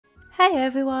Hey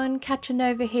everyone,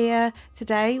 Katranova here.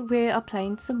 Today we are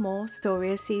playing some more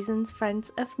Story of Seasons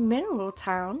Friends of Mineral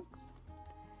Town.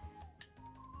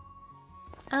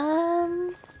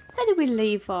 Where did we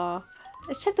leave off?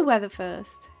 Let's check the weather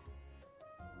first.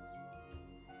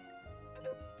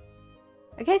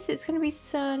 Okay, so it's going to be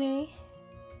sunny.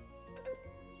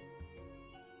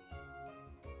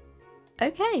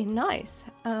 Okay, nice.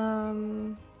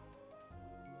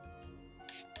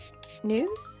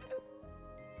 News?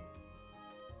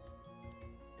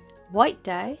 White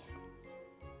day.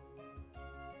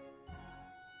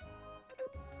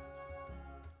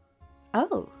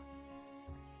 Oh.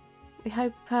 We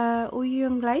hope all you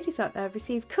young ladies out there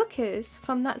receive cookies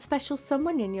from that special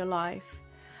someone in your life.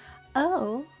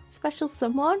 Oh, special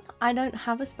someone? I don't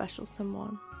have a special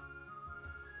someone.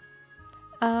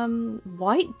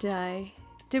 White day.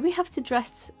 Do we have to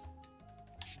dress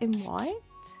in white?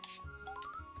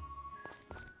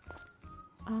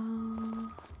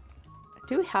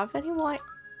 Do we have any white?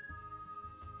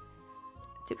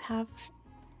 Do we have...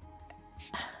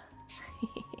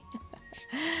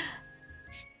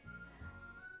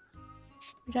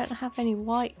 We don't have any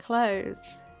white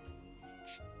clothes.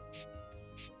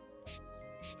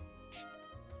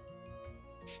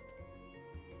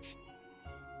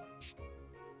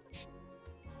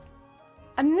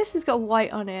 I mean, this has got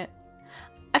white on it.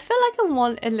 I feel like I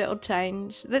want a little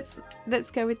change.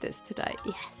 Let's go with this today.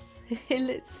 Yes, it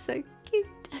looks so cute.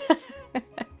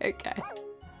 Okay.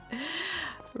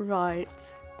 Right.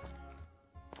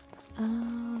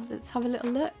 Let's have a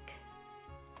little look.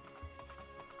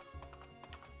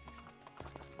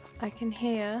 I can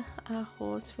hear our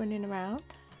horse running around.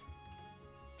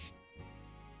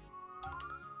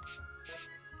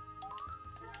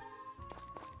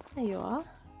 There you are.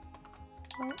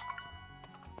 Oh.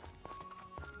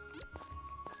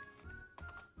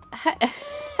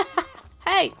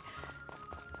 Hey!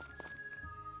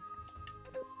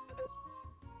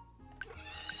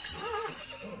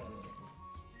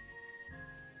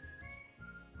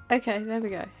 Okay, there we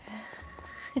go.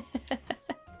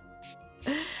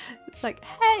 It's like,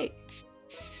 hey!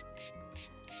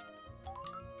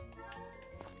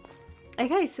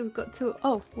 Okay, so we've got to...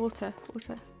 Oh, water.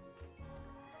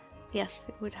 Yes,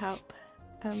 it would help.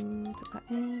 Put that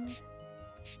in.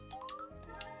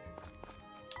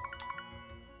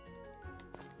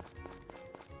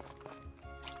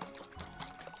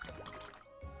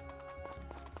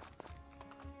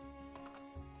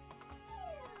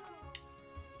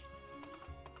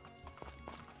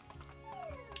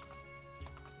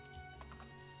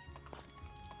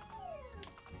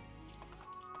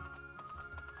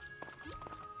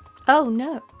 Oh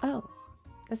no! Oh,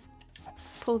 let's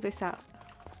pull this out.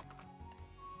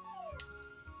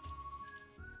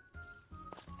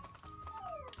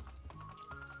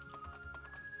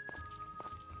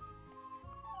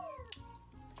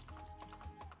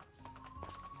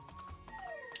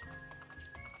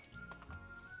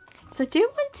 So I do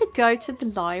want to go to the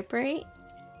library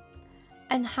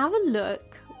and have a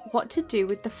look what to do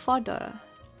with the fodder.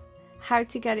 How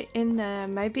to get it in there.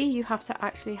 Maybe you have to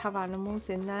actually have animals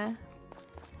in there.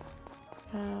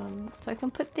 So I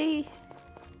can put the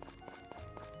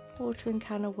watering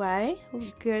can away. All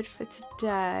good for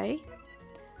today.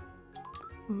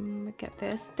 Get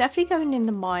this. Definitely going in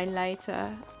the mine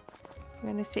later. I'm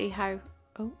going to see how...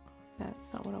 Oh, no,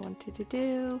 that's not what I wanted to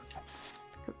do.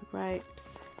 Pick up the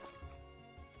grapes.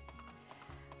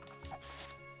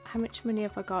 How much money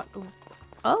have I got?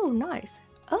 Oh, nice.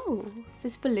 Oh,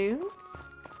 there's balloons.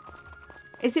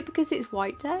 Is it because it's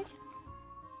white day?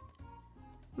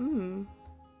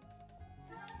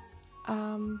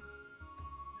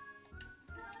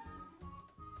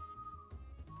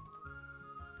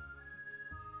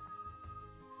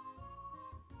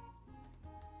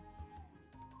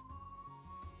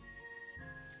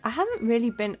 I haven't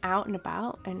really been out and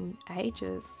about in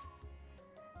ages.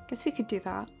 Guess we could do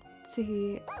that.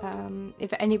 See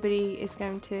if anybody is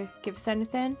going to give us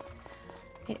anything.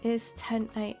 It is 10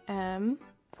 AM.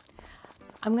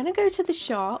 I'm going to go to the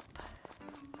shop.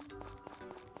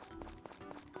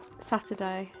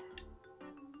 Saturday.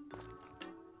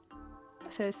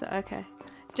 Thursday, okay.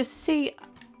 Just to see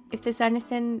if there's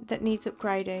anything that needs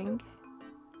upgrading.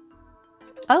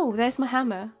 Oh, there's my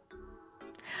hammer.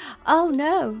 Oh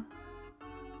no.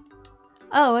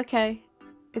 Oh, okay.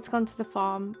 It's gone to the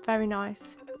farm. Very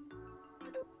nice.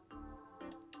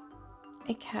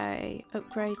 Okay,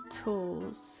 upgrade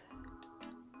tools.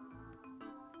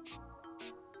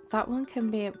 That one can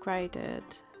be upgraded.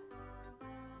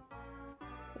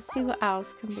 Let's see what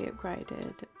else can be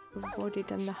upgraded. We've already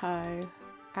done the hoe.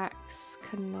 Axe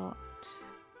cannot.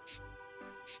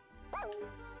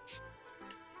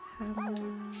 Hammer.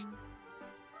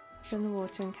 Then the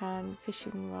watering can,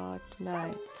 fishing rod,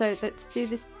 no. So let's do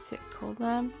this sickle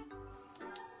then.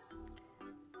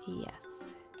 Yes.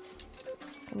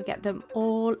 Gonna get them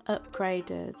all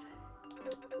upgraded.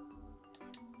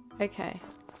 Okay.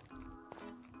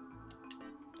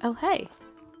 Oh, hey.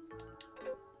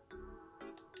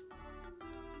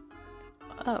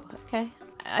 Oh, okay.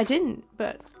 I didn't,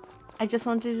 but I just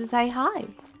wanted to say hi.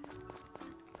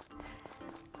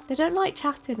 They don't like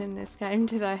chatting in this game,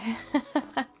 do they?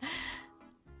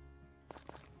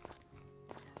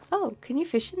 Oh, can you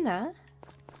fish in there?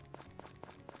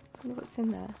 I wonder what's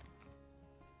in there.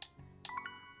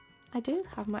 I do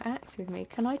have my axe with me.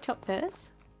 Can I chop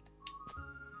this?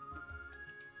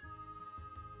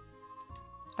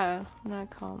 Oh, no I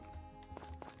can't.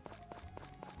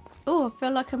 Oh, I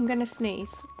feel like I'm gonna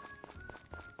sneeze.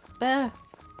 There.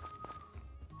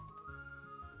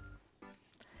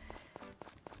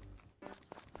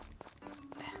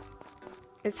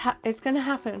 It's gonna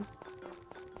happen.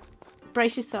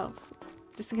 Brace yourselves,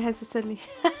 just in case I suddenly.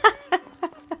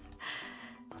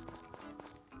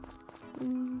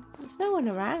 There's no one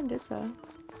around, is there?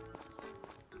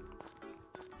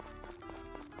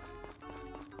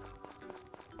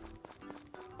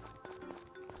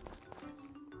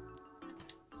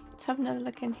 Let's have another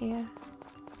look in here.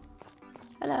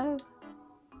 Hello.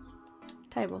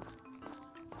 Table.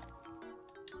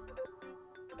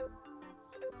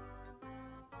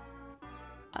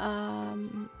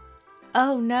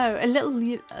 Oh no, a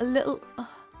little. Oh.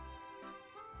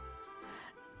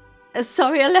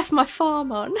 Sorry, I left my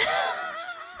farm on.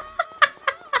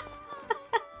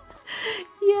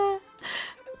 Yeah.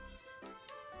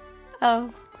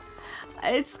 Oh,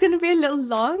 it's gonna be a little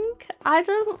long. I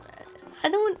don't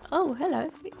want. Oh, hello.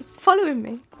 It's following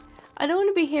me. I don't want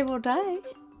to be here all day.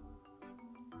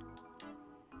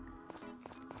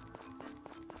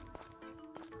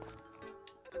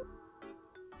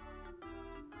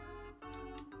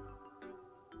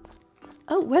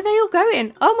 Oh, where are they all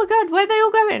going? Oh my god, where are they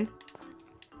all going?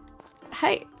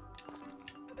 Hey.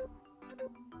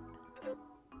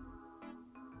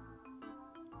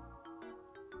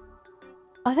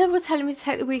 Oh, they were telling me to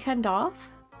take the weekend off.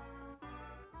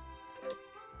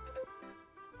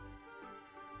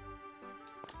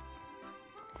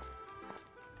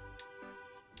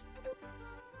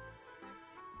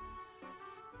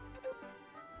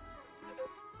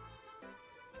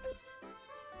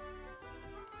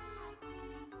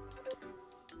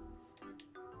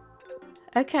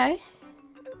 Okay.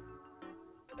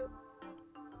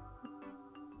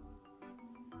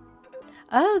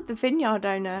 Oh, the vineyard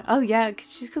owner. Oh yeah,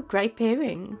 'cause she's got grape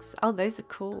earrings. Oh, those are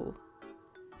cool.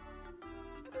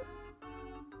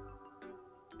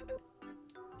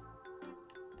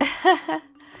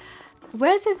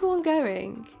 Where's everyone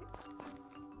going?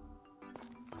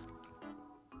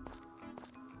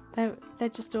 They're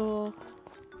just all...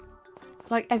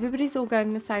 Like, everybody's all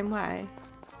going the same way.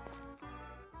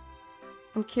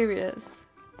 I'm curious.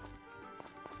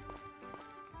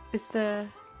 Is there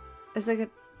gonna...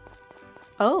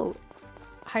 Oh,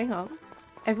 hang on.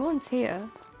 Everyone's here.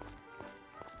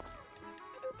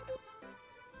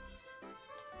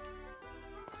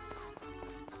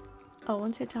 Oh, I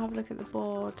wanted to have a look at the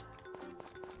board.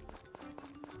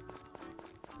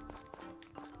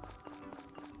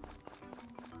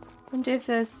 Wonder if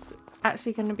there's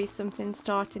actually going to be something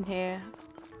starting here.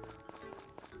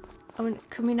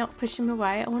 Can we not push him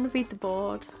away? I want to read the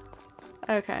board.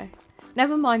 Okay.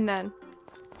 Never mind then.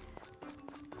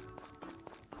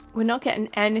 We're not getting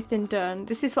anything done.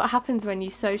 This is what happens when you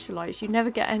socialise. You never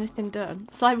get anything done.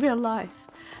 It's like real life.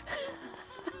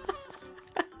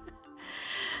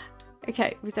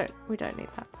 Okay, we don't need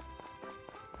that.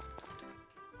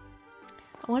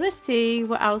 I want to see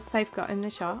what else they've got in the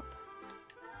shop.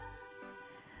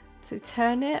 So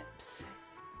turnips.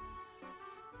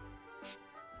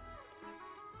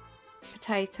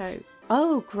 Potato.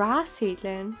 Oh, grass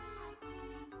seedling.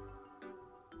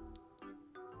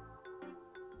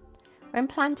 When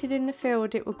planted in the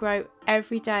field, it will grow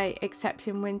every day except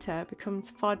in winter. It becomes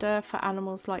fodder for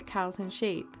animals like cows and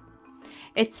sheep.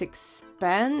 It's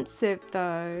expensive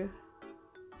though.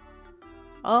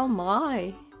 Oh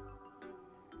my.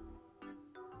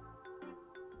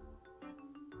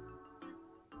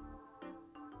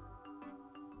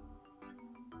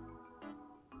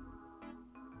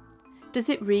 Does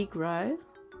it regrow?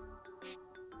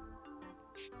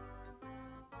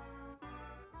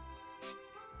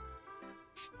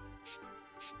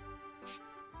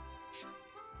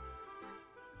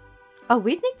 Oh,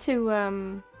 we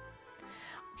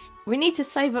need to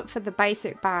save up for the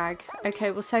basic bag.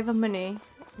 Okay, we'll save our money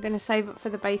I'm going to save up for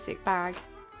the basic bag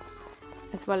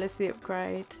as well as the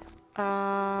upgrade.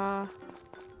 Oh.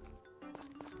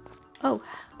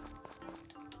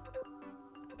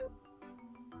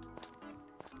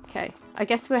 Okay, I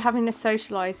guess we're having a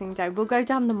socialising day. We'll go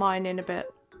down the mine in a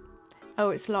bit. Oh,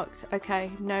 it's locked.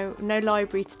 Okay, no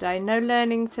library today. No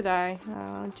learning today.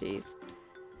 Oh, jeez.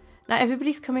 Now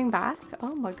everybody's coming back.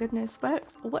 Oh my goodness. What?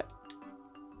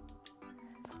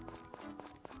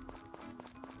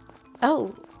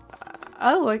 Oh,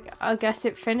 I guess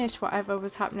it finished whatever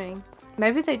was happening.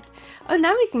 Maybe they... Oh,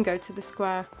 now we can go to the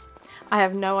square. I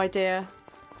have no idea.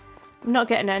 I'm not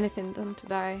getting anything done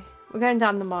today. We're going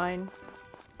down the mine.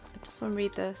 I just want to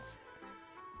read this.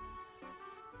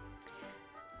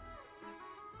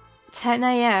 10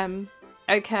 AM.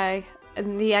 Okay.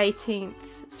 And the 18th.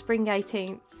 Spring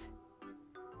 18th.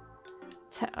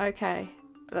 Okay.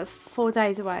 That's 4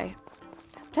 days away.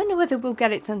 I don't know whether we'll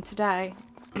get it done today.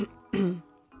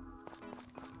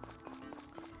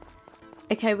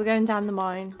 Okay, we're going down the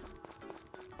mine.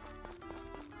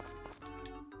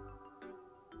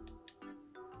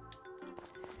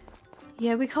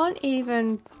 Yeah, we can't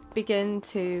even begin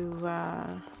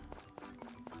to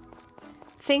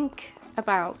think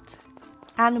about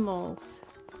animals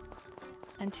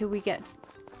until we get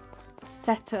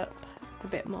set up a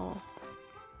bit more.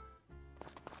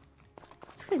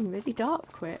 It's getting really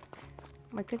dark quick.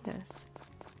 My goodness.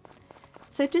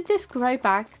 So did this grow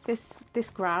back, this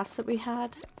grass that we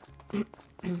had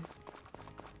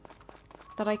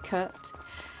that I cut?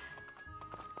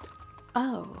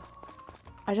 Oh,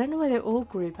 I don't know whether it all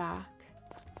grew back.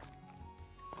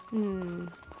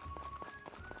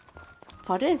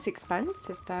 Fodder is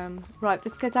expensive then. Right,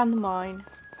 let's go down the mine.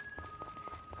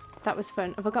 That was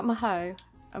fun. Have I got my hoe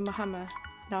and my hammer?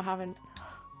 No, I haven't.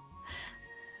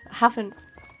 I haven't.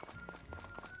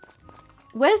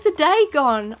 Where's the day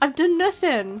gone? I've done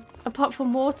nothing apart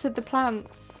from water the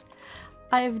plants.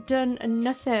 I have done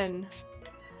nothing.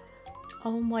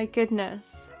 Oh my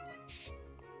goodness.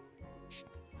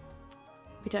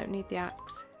 We don't need the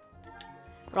axe.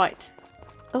 Right.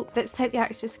 Oh, let's take the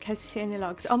axe just in case we see any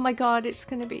logs. Oh my god, it's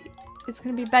gonna be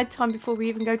bedtime before we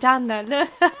even go down there. Look.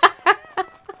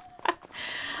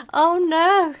 Oh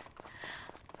no.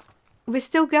 We're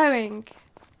still going.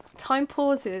 Time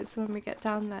pauses when we get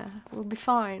down there. We'll be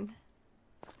fine.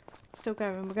 Still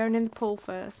going. We're going in the pool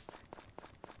first.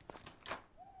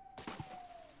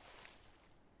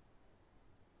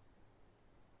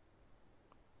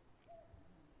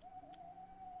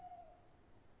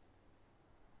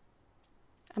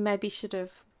 I maybe should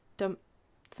have dumped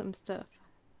some stuff.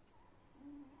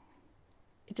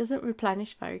 It doesn't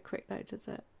replenish very quick though, does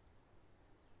it?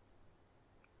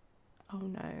 Oh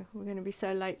no, we're going to be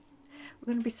so late.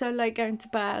 We're going to be so late going to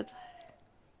bed.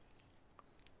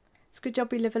 It's a good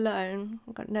job we live alone.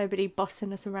 We've got nobody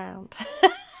bossing us around.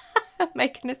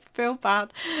 Making us feel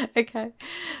bad. Okay.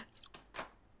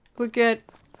 We're good.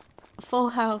 Full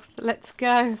health. Let's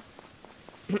go.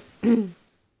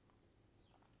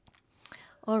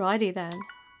 Alrighty then.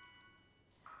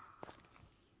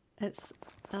 Let's...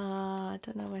 I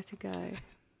don't know where to go.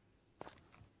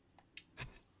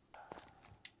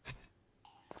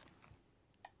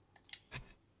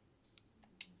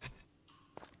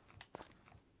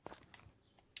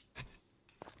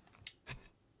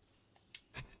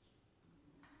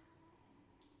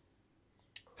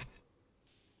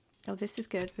 Oh, this is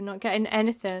good. We're not getting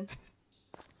anything.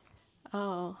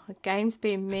 Oh, the game's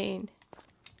being mean.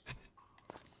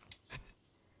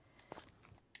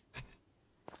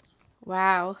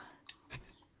 Wow.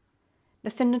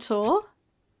 Nothing at all?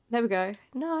 There we go.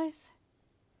 Nice.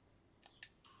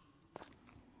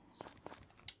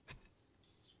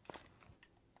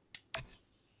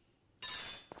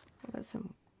 Got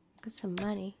some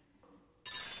money.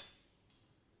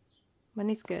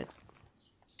 Money's good.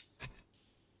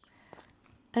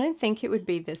 I don't think it would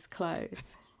be this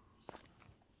close.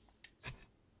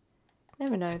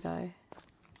 Never know though.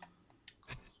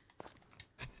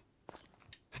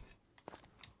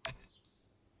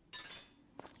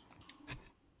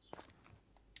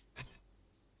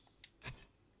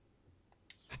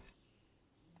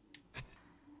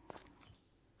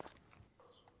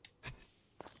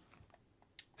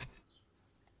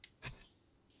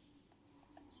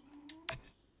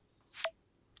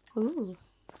 Ooh.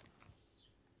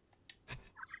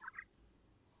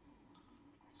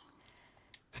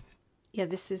 Yeah,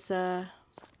 this is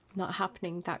not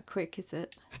happening that quick, is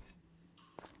it?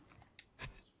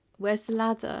 Where's the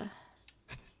ladder?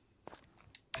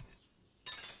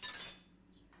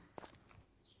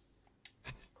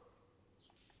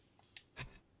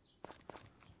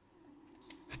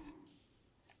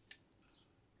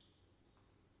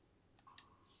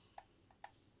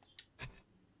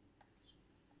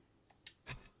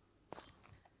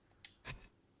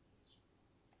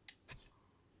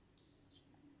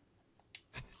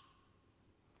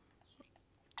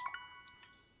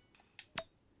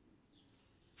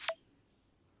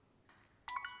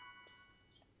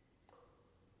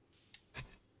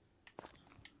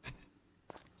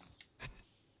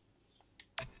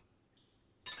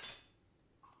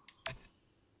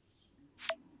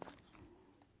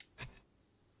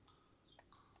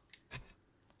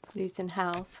 losing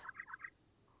health.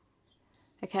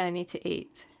 Okay, I need to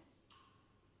eat.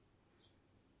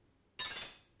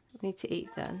 I need to eat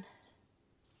then.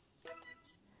 I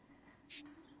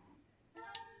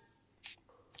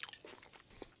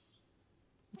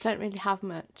don't really have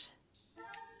much.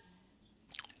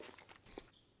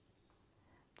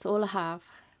 It's all I have.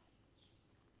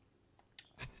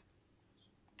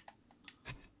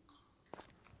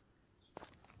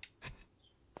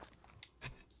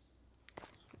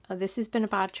 Oh, this has been a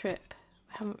bad trip.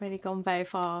 We haven't really gone very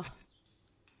far.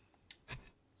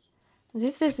 As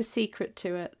if there's a secret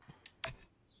to it.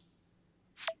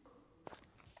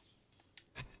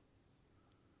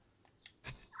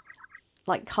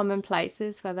 Like common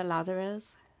places where the ladder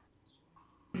is.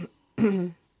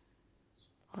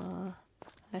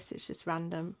 Unless it's just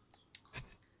random.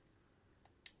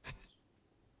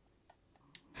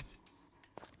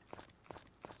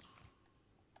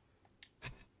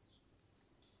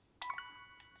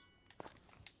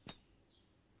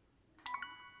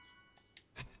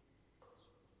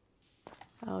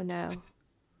 Oh no.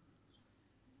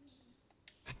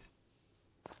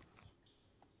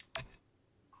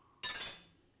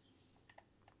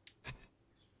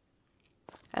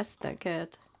 That's not good.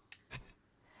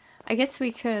 I guess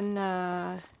we can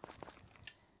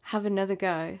have another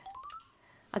go.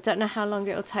 I don't know how long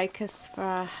it'll take us for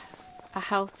our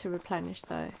health to replenish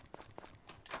though.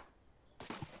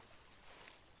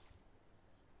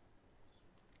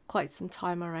 Quite some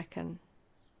time, I reckon.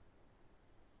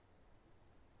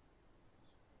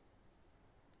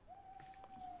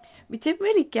 We didn't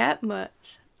really get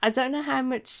much. I don't know how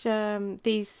much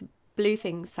these blue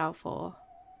things sell for.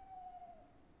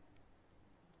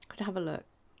 Could have a look.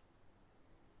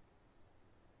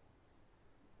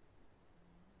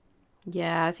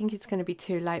 Yeah, I think it's going to be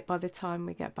too late by the time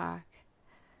we get back.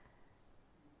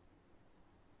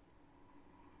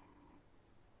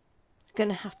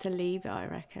 Gonna have to leave it, I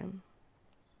reckon.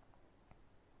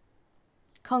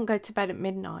 Can't go to bed at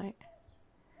midnight.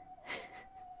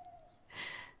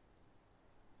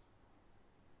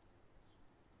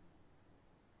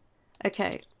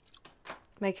 Okay,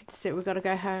 make it sit. We've got to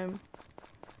go home.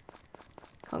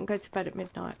 Can't go to bed at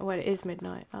midnight. Oh, well, it is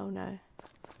midnight. Oh no.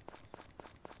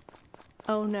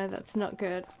 Oh no, that's not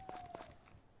good.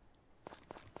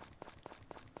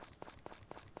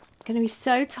 Gonna be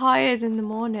so tired in the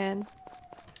morning.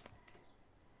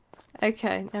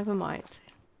 Okay, never mind.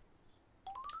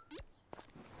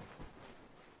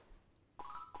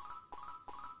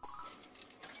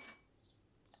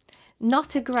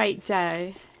 Not a great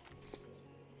day.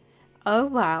 Oh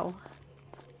wow.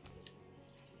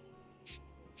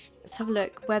 Let's have a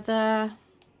look. Weather.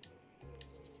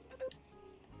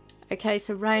 Okay,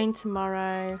 so rain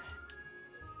tomorrow.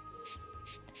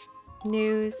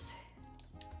 News.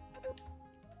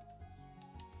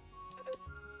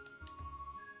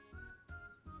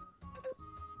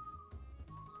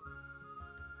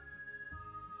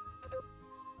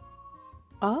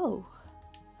 Oh.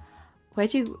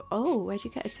 Where'd you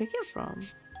get a ticket from?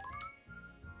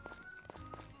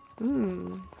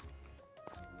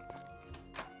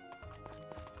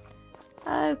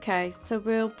 Okay, so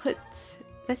we'll put,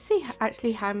 let's see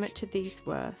actually how much are these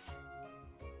worth.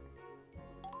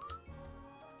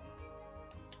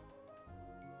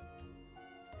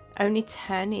 Only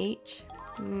 10 each.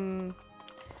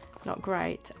 Not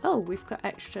great. Oh, we've got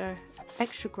extra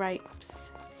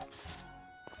grapes.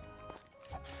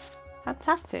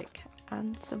 Fantastic.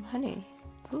 And some honey.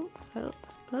 Ooh, oh,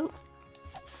 oh.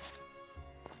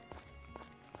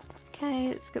 Okay,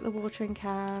 let's get the watering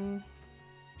can.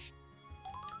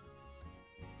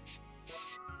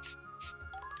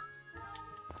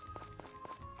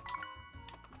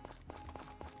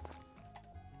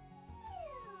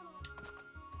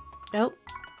 Nope,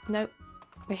 nope.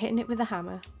 We're hitting it with a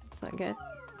hammer. It's not good.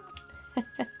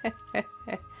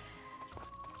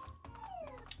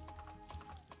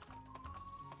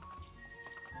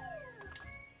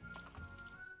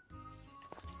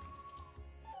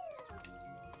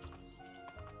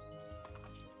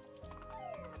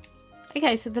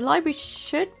 Okay, so the library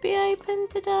should be open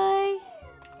today.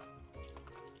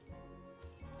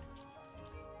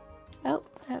 Oh,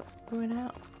 no, we went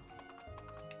out.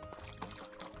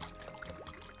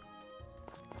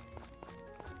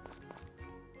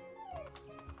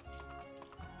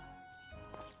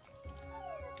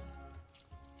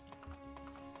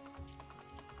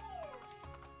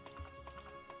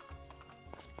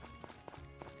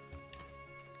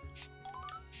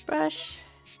 Brush.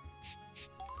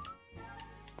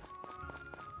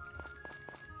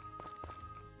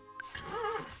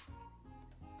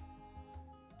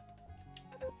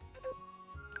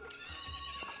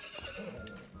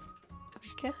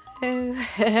 go.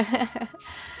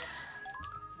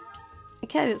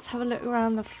 Okay, let's have a look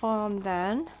around the farm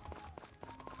then.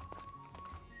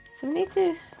 So we need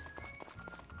to...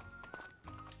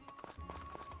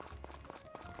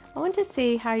 I want to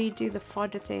see how you do the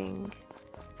fodder thing.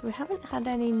 So we haven't had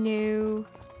any new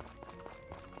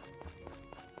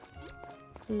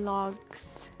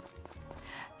logs.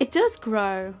 It does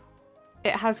grow.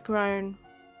 It has grown.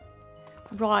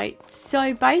 Right,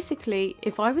 so basically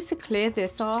if I was to clear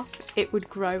this off, it would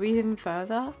grow even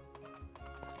further.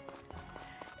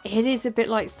 It is a bit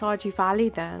like Stardew Valley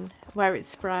then, where it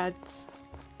spreads.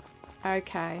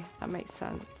 Okay, that makes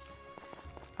sense.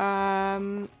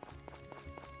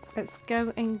 Let's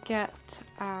go and get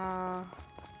our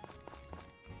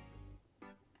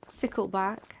sickle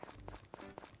back.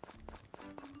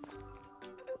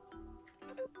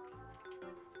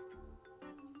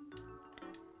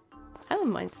 I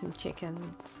wouldn't mind some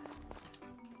chickens.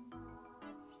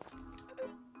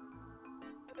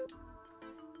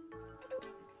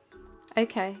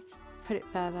 Okay, let's put it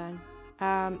there then.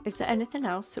 Is there anything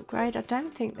else to upgrade? I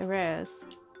don't think there is.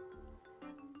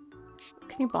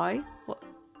 Can you buy? What?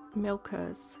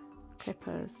 Milkers,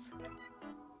 clippers.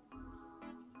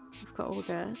 We've got all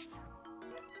this.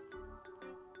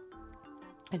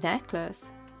 A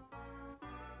necklace.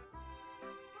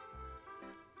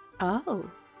 Oh.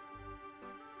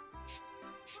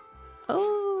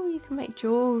 Oh, you can make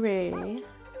jewellery.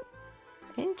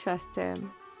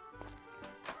 Interesting.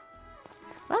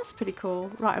 That's pretty cool.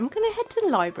 Right, I'm going to head to the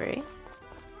library.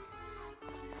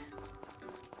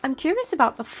 I'm curious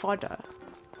about the fodder.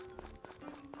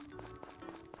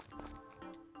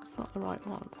 That's not the right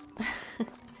one.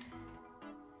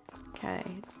 Okay,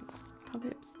 it's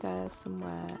probably upstairs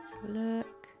somewhere. Let's have a look.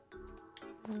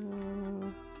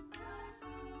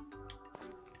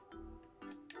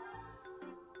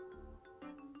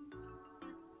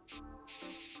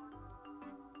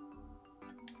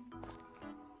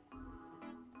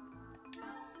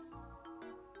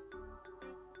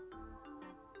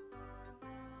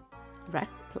 Record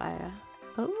player.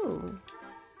 Oh.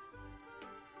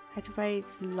 How to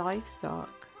raise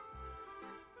livestock.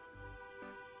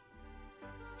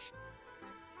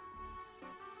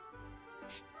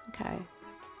 Okay.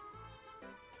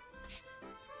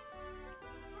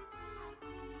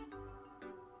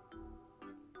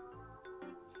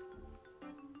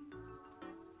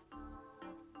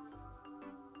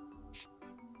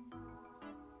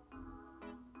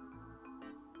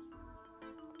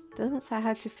 Doesn't say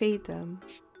how to feed them.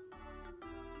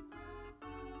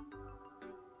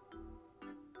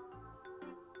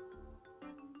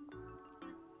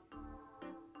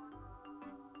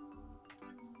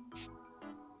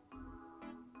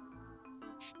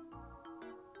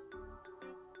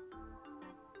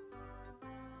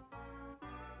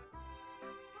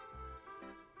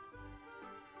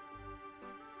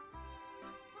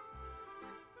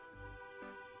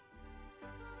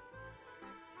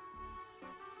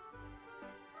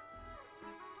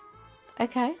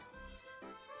 Okay.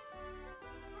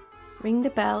 Ring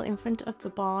the bell in front of the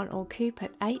barn or coop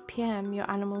at 8 PM. Your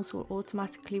animals will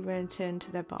automatically return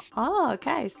to their barn. Oh,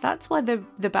 okay. So that's why the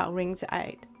bell rings at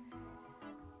 8.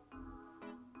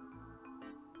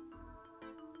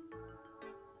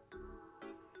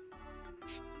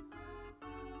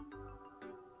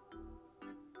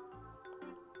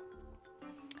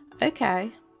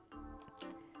 Okay.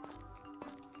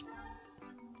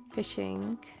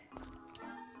 Fishing.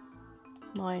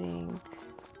 Mining.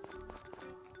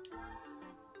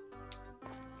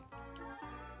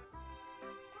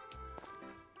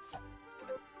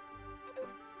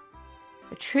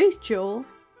 A truth jewel?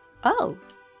 Oh.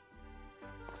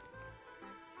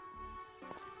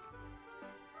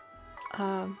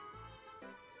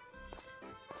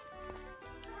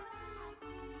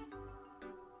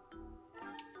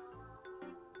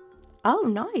 Oh,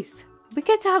 nice. We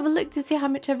get to have a look to see how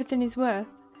much everything is worth.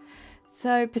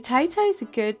 So potatoes are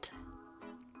good.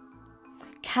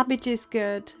 Cabbage is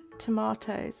good.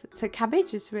 Tomatoes. So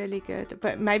cabbage is really good,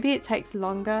 but maybe it takes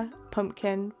longer.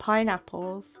 Pumpkin,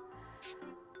 pineapples,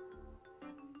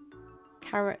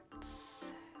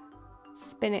 carrots,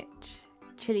 spinach,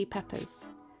 chili peppers.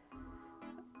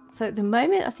 So at the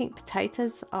moment, I think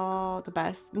potatoes are the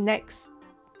best. Next,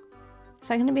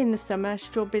 so I'm going to be in the summer,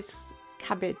 strawberries,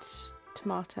 cabbage,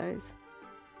 tomatoes,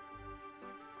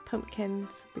 pumpkins.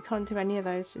 We can't do any of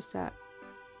those just yet.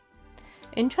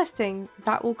 Interesting,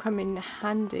 that will come in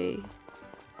handy.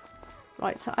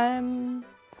 Right, so I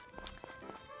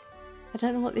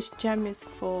don't know what this gem is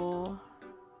for.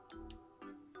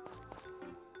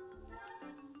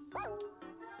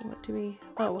 What do we...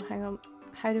 Oh, hang on.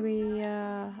 How do we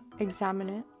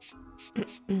examine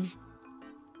it?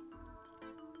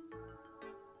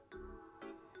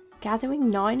 Gathering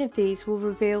 9 of these will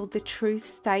reveal the true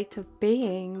state of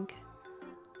being.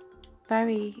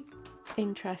 Very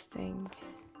interesting.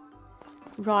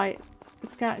 Right,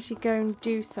 let's actually go and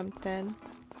do something.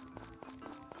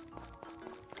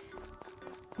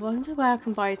 I wonder where I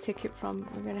can buy a ticket from.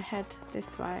 We're going to head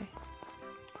this way.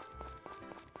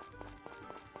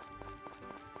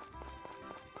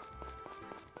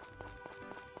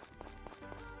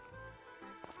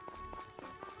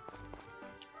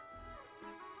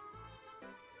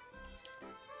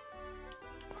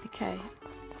 Okay.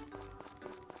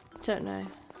 Don't know.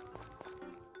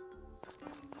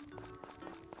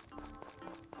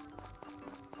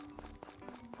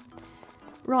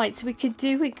 Right, so we could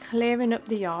do with clearing up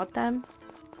the yard then.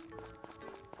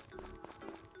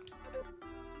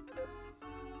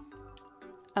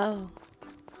 Oh.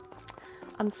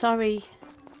 I'm sorry.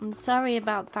 I'm sorry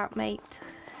about that, mate.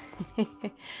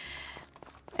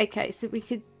 Okay, so we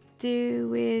could do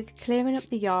with clearing up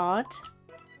the yard.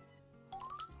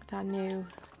 With our new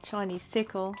Chinese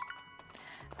sickle.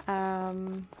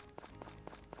 And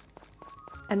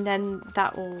then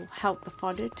that will help the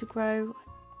fodder to grow.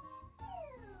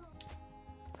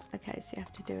 Okay, so you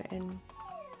have to do it in...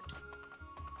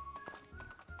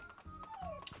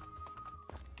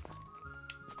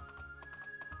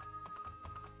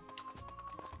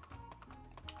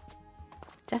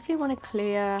 Definitely want to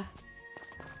clear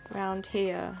around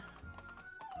here.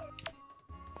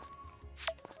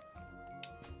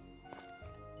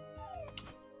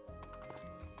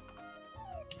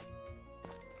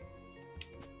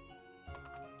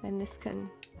 Then this can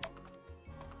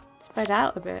spread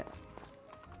out a bit.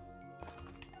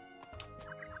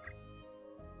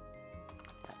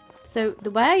 So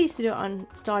the way I used to do it on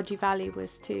Stardew Valley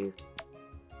was to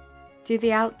do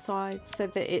the outside so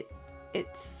that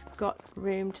it's got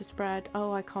room to spread.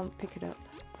 Oh, I can't pick it up.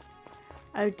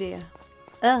 Oh dear.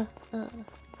 Okay,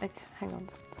 hang on.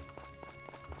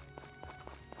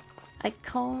 I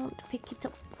can't pick it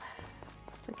up.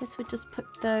 So I guess we'll just put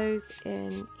those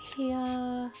in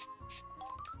here.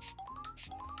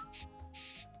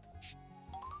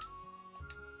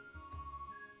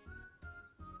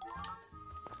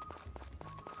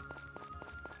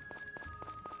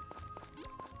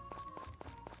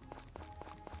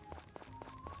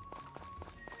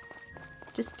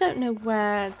 Just don't know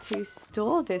where to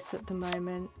store this at the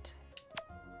moment.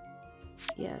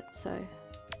 Yeah, so...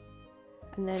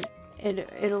 And then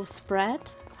it'll spread,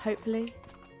 hopefully.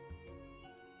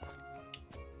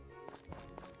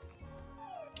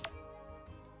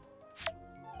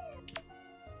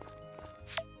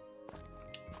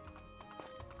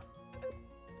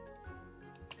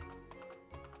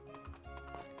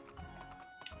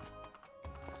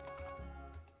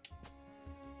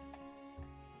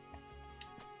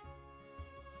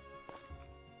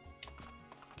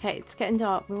 Okay, it's getting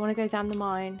dark. We want to go down the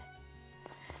mine.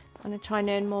 I'm going to try and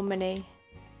earn more money.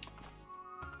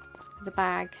 The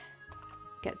bag.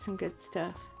 Get some good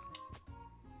stuff.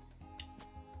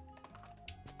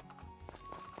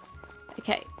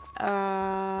 Okay.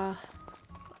 Oh,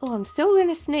 I'm still going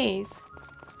to sneeze.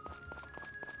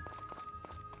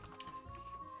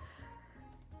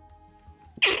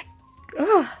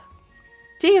 Oh,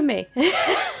 dear me.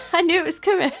 I knew it was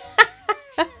coming.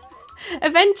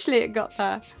 Eventually it got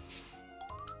there.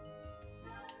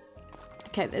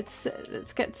 Okay,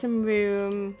 let's get some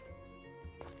room.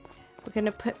 We're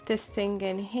gonna put this thing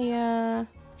in here.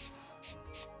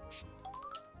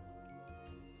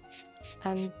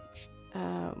 And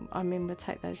I mean, we'll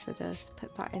take those with us.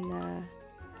 Put that in there.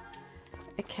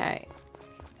 Okay.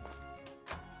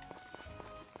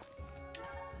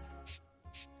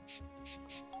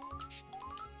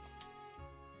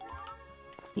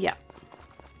 Yeah.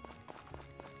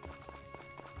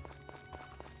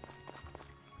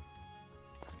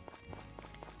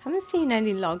 Haven't seen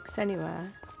any logs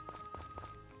anywhere.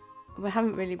 We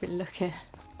haven't really been looking.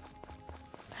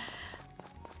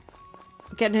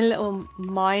 Getting a little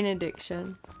mine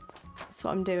addiction. That's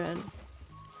what I'm doing.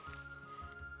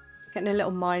 Getting a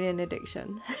little mining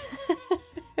addiction.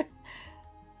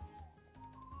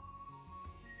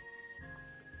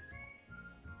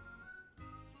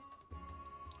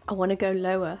 I want to go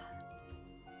lower.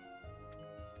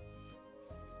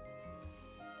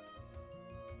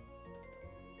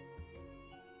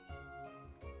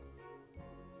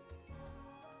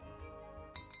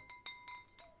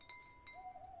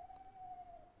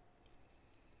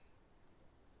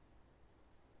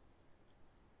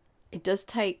 It does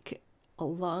take a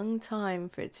long time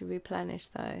for it to replenish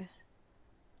though.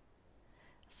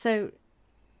 So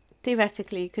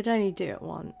theoretically, you could only do it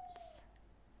once.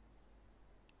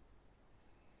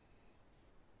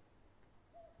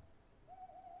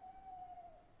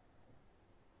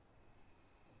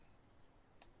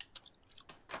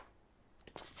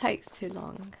 It just takes too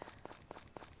long.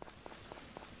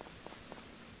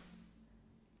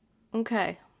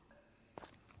 Okay.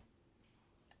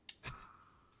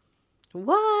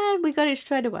 What? We got it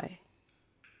straight away.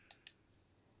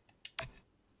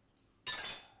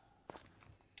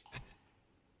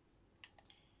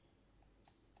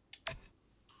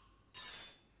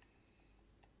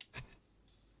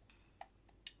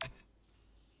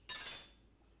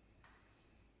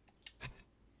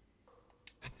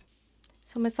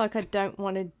 It's almost like I don't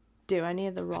want to do any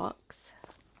of the rocks,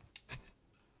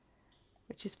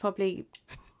 which is probably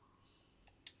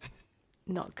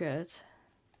not good.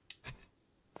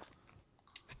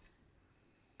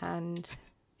 And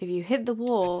if you hit the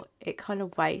wall, it kind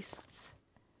of wastes.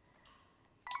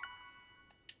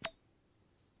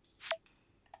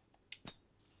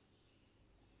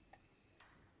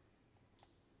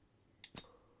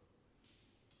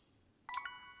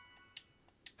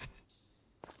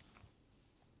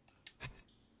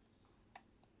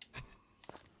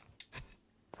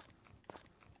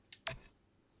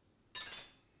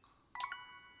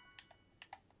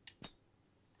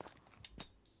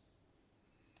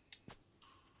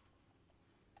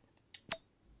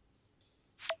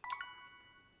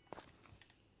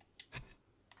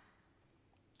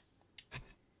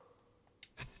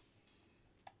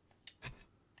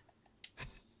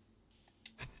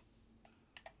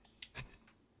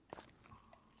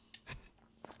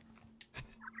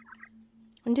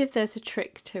 I wonder if there's a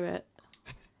trick to it.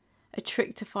 A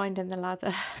trick to finding the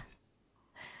ladder.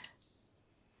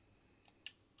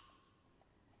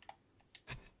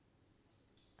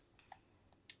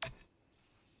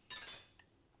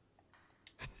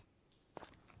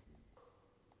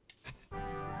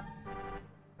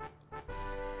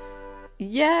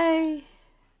 Yay!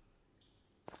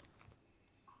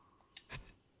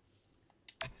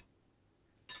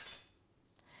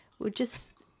 We'll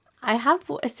just... I have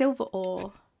a silver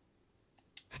ore.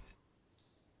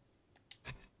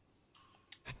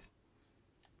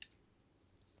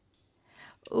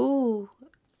 Ooh,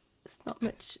 there's not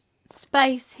much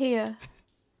space here.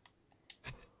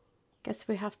 Guess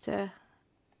we have to...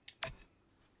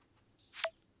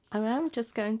 I am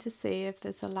just going to see if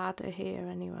there's a ladder here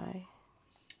anyway.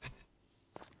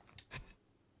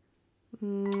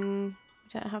 We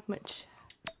don't have much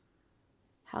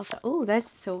health. Oh, there's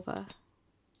the silver.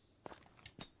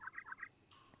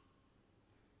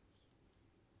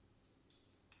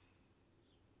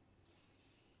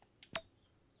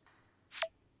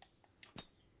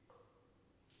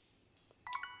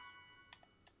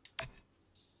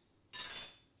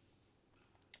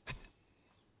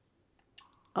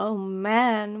 Oh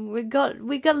man, we got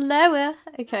lower.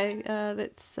 Okay,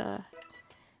 let's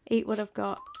eat what I've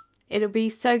got. It'll be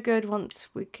so good once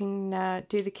we can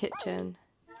do the kitchen.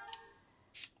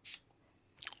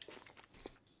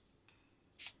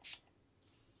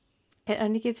 It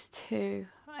only gives 2.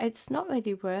 It's not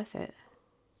really worth it.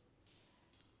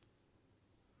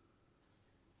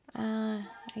 I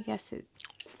guess it...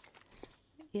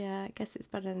 Yeah, I guess it's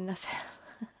better than nothing.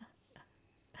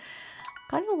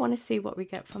 Kind of want to see what we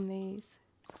get from these.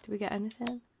 Do we get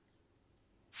anything?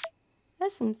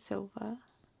 There's some silver.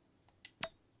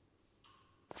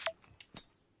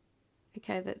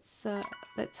 Okay, let's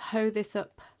hoe this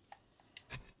up.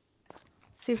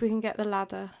 See if we can get the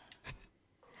ladder.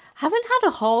 Haven't had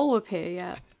a hole up here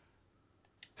yet.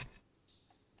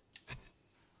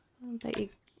 But you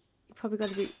probably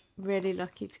got to be really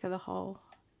lucky to get a hole.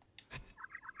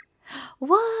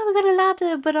 Whoa, we got a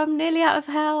ladder, but I'm nearly out of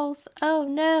health. Oh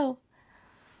no.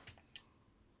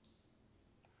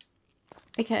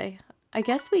 Okay, I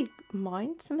guess we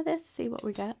mine some of this, see what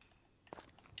we get.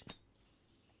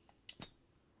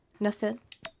 Nothing.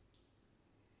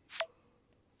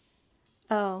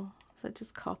 Oh, is that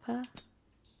just copper?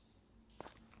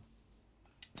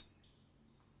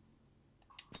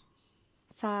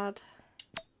 Sad.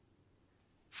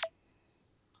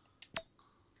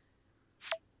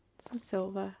 Some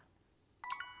silver.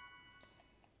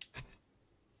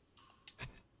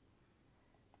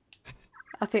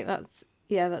 I think that's,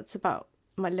 yeah, that's about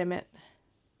my limit.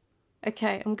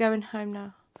 Okay, I'm going home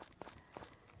now.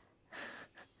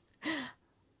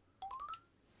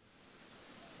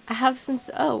 I have some,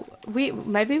 oh,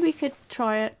 maybe we could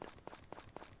try it.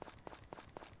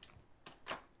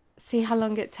 See how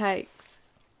long it takes.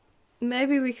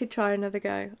 Maybe we could try another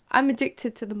go. I'm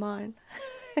addicted to the mine.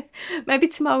 Maybe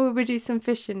tomorrow we'll do some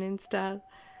fishing instead.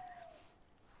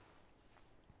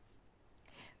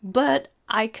 But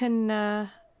I can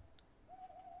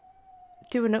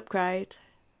do an upgrade.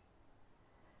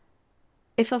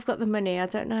 If I've got the money, I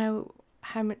don't know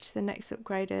how much the next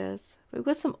upgrade is. We've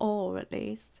got some ore at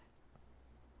least.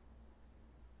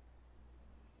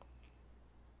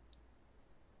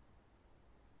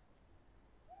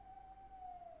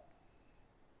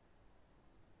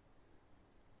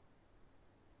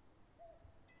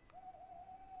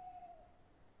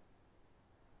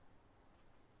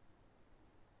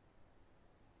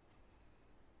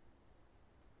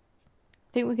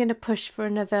 I think we're going to push for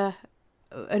another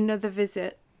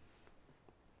visit.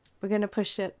 We're going to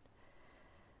push it,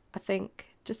 I think,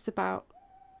 just about.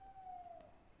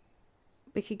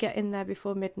 We could get in there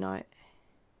before midnight.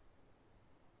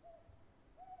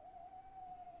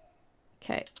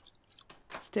 Okay,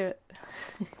 let's do it.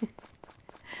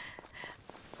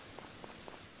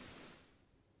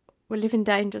 We're living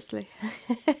dangerously.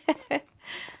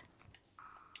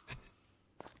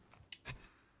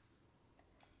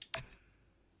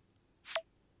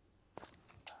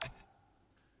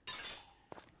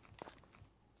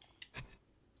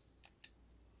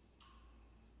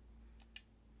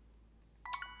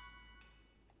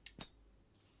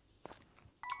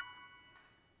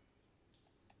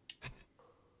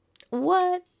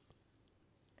 What?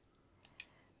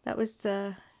 That was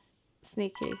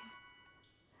sneaky.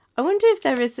 I wonder if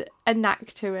there is a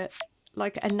knack to it,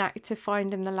 like a knack to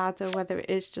finding the ladder, whether it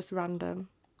is just random.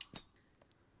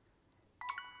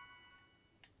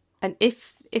 And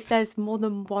if there's more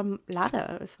than one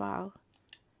ladder as well.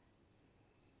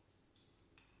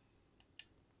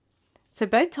 So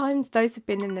both times those have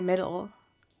been in the middle.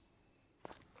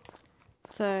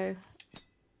 So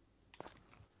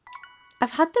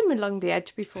I've had them along the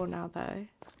edge before now though.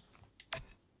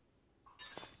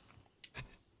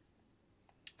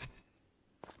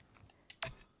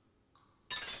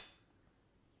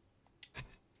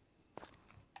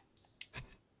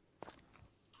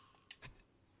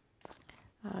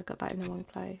 Oh, I got that in the wrong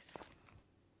place.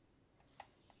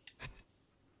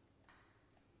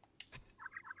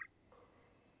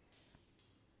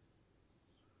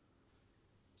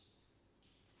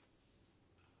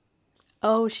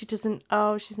 Oh, she doesn't.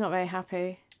 Oh, she's not very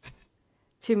happy.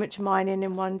 Too much mining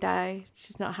in one day.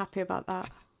 She's not happy about that.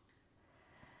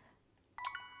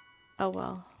 Oh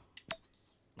well.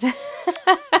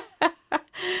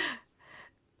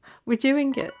 We're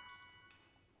doing it.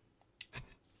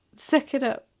 Suck it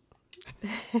up.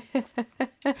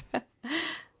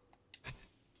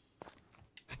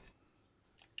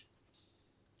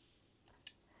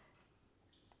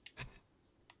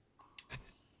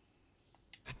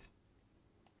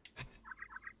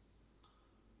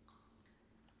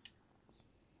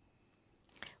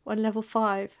 One level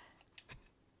 5.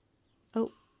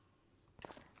 Oh,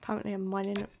 apparently I'm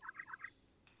mining it.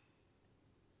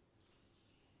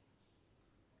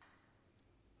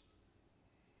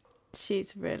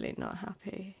 She's really not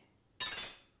happy.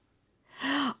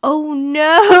 Oh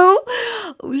no!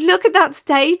 Look at that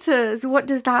status. What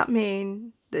does that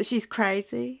mean? That she's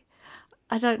crazy?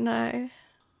 I don't know.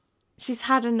 She's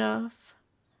had enough.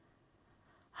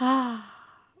 Ah,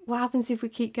 what happens if we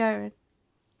keep going?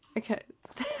 Okay.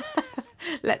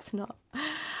 Let's not.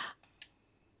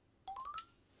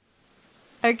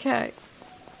 Okay.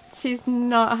 She's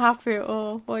not happy at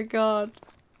all. My God.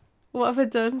 What have I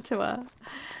done to her?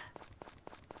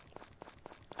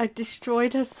 I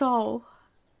destroyed her soul.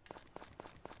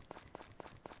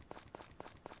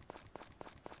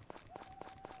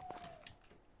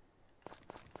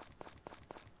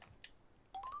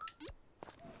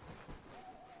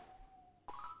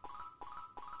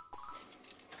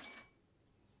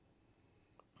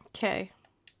 Okay.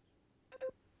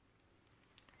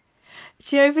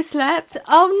 She overslept?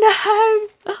 Oh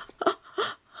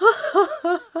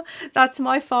no! That's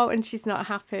my fault and she's not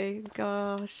happy.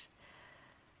 Gosh.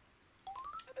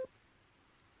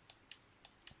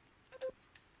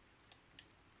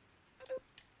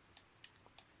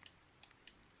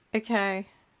 Okay.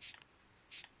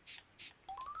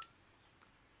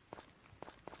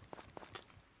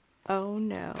 Oh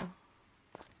no.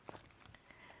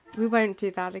 We won't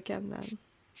do that again then.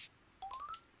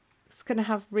 It's gonna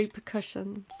have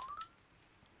repercussions.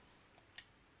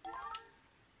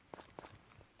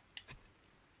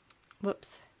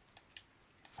 Whoops.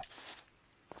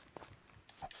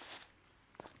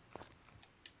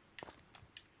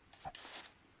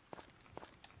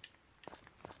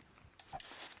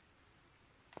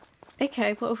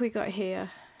 Okay, what have we got here?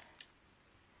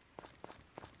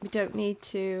 We don't need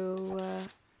to...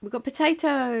 we've got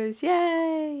potatoes!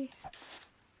 Yay!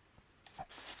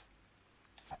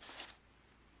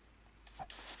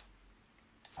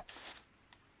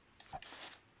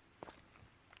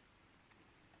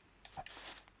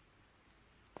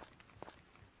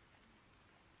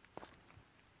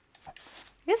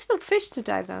 guess we'll fish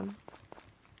today then.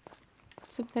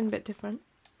 Something a bit different.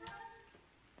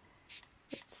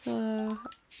 Let's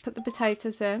put the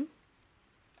potatoes in.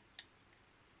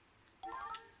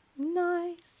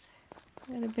 Nice.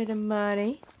 And a bit of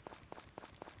money.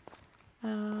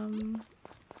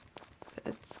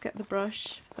 Let's get the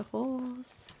brush for the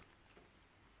horse.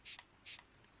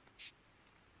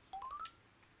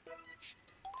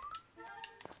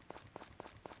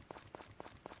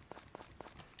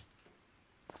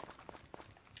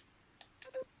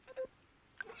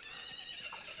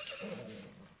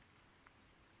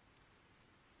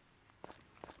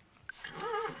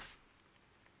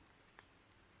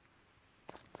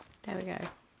 There we go.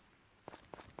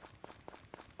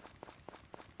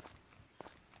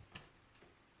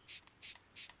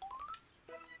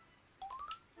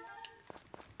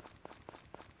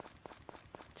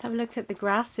 Let's have a look at the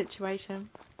grass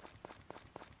situation.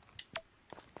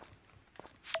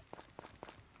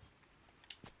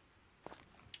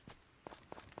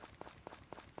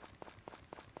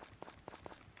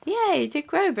 Yay, it did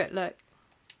grow a bit, look.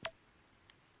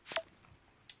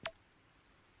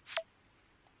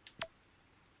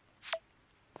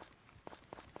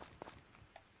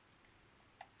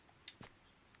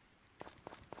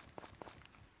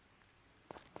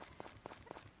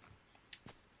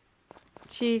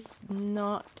 She's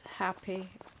not happy.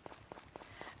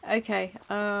 Okay,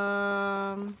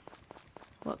 what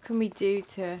can we do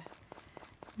to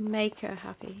make her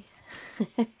happy?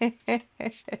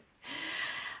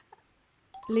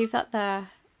 Leave that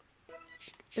there.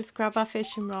 Let's grab our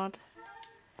fishing rod.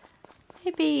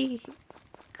 Maybe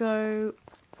go...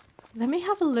 Let me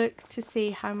have a look to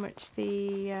see how much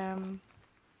the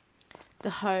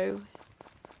hoe...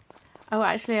 Oh,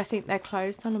 actually, I think they're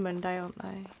closed on a Monday, aren't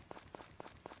they?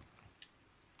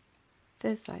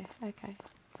 Thursday, okay.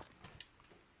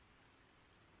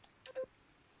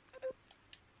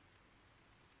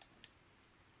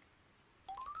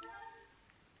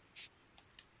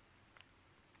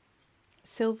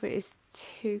 Silver is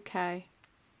 2k.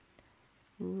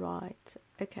 Right,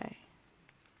 okay.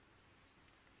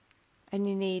 And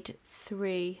you need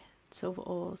 3 silver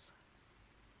ores.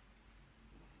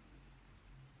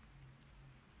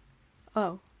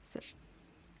 Oh, is it?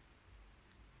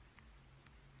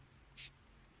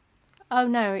 Oh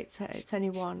no, it's only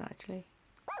 1 actually.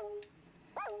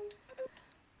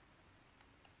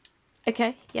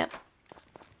 Okay, yep.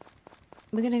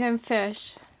 We're gonna go and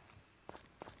fish.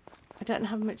 I don't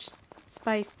have much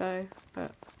space though,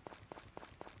 but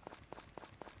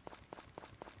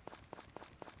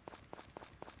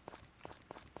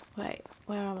wait,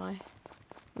 where am I?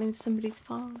 I'm in somebody's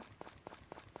farm.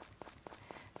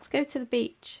 Let's go to the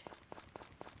beach.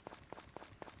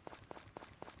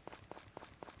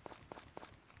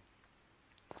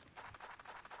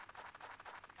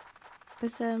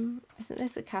 There's isn't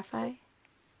this a cafe?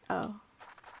 Oh.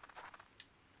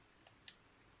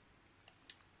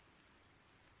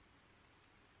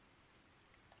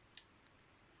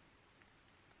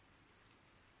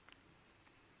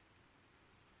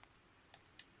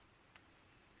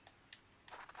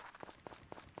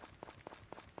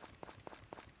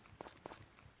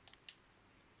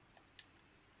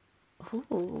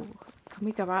 Ooh, can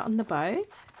we go out on the boat?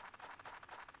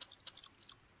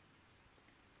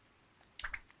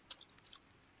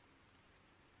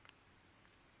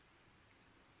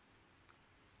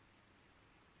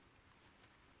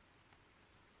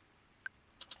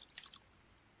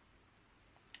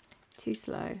 Too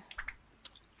slow.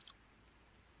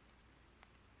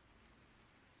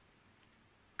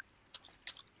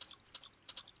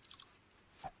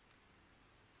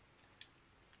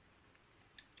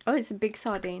 Oh, it's a big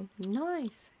sardine.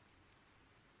 Nice.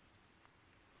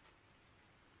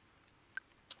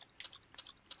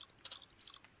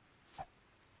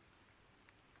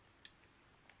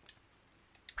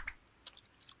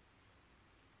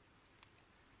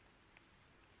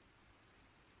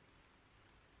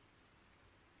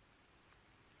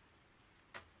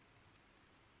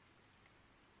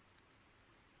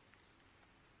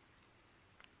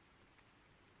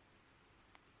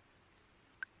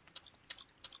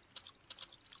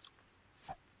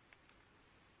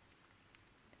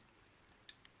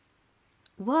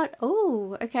 What?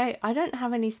 Oh, okay. I don't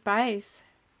have any space.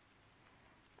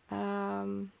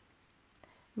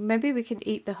 Maybe we can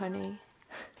eat the honey.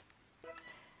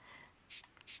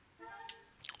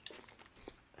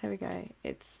 There we go.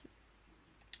 It's...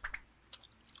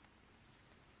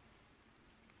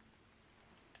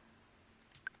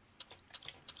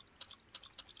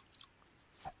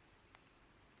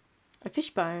 a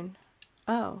fishbone.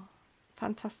 Oh,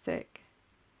 fantastic.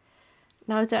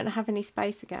 Now I don't have any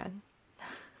space again.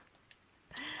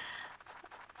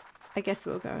 I guess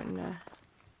we'll go and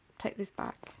take this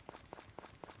back.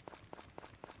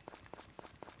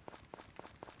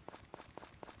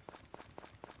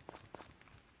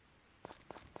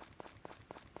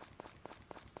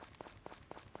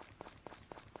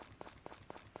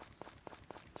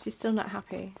 She's still not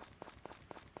happy.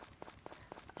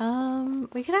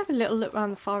 We could have a little look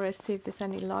around the forest, see if there's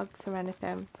any logs or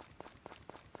anything.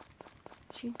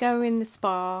 She can go in the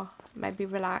spa, maybe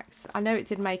relax. I know it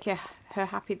did make her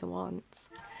happy the once.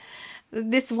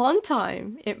 This one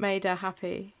time, it made her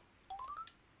happy.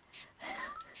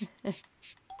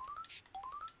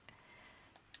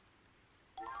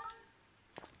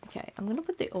 Okay, I'm going to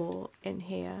put the ore in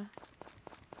here.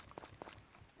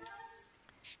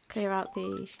 Clear out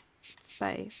the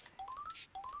space.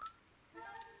 Do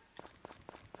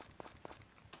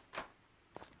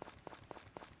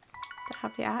I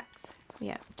have the axe?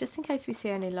 Yeah, just in case we see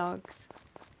any logs.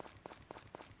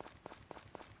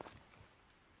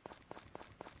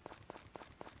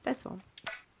 There's one.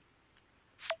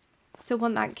 Still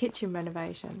want that kitchen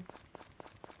renovation.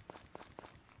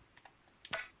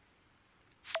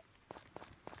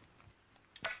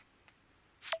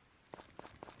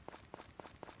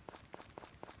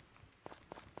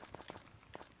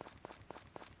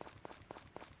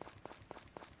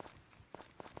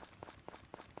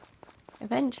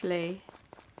 Eventually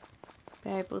be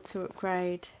able to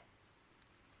upgrade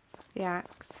the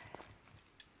axe.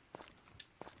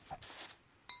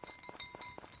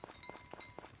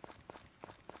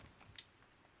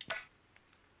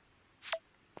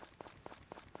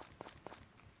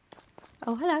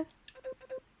 Oh, hello.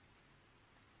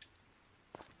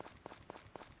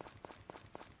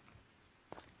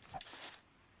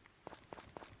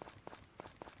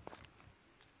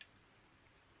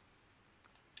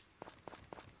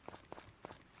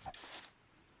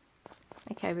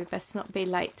 Okay, we best not be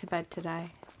late to bed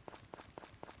today.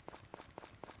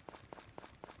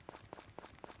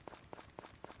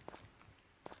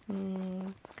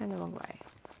 Going the wrong way.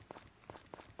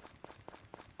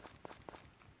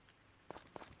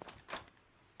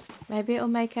 Maybe it'll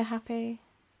make her happy.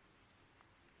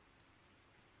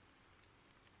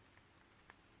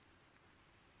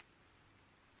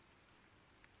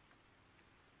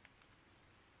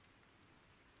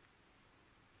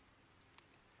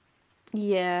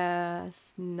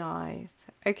 Yes, nice.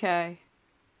 Okay.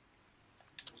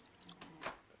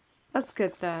 That's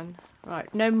good then.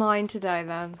 Right, no mine today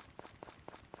then.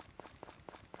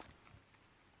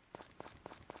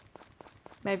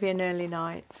 Maybe an early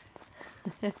night.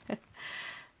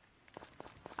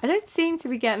 I don't seem to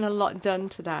be getting a lot done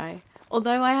today.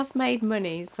 Although I have made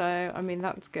money, so I mean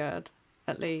that's good,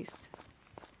 at least.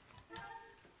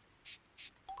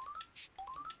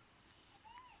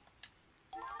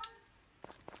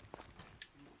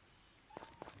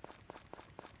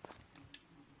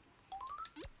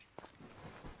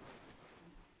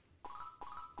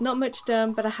 Not much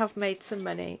done, but I have made some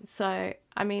money. So,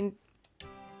 I mean,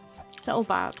 it's not all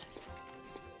bad.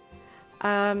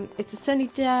 It's a sunny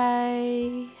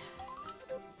day.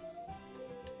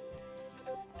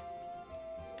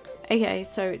 Okay,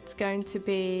 so it's going to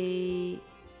be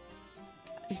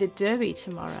the derby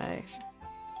tomorrow.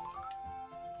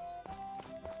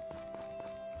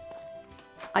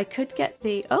 I could get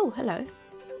the... Oh, hello.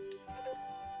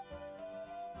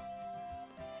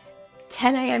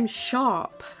 10 AM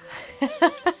sharp.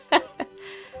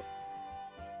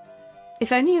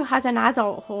 If only you had an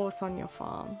adult horse on your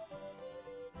farm.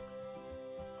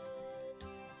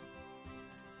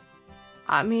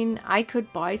 I mean, I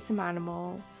could buy some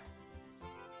animals.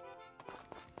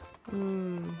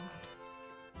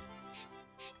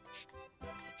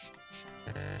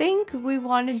 Think we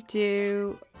want to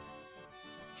do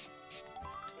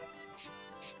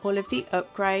all of the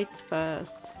upgrades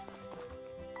first.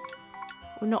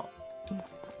 Well, not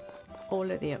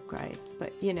all of the upgrades,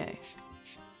 but you know,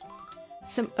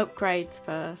 some upgrades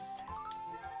first.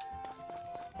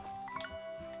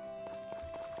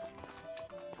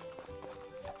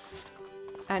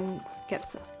 And get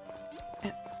some,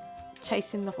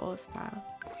 chasing the horse now.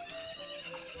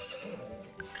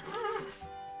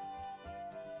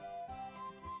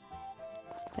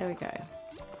 There we go.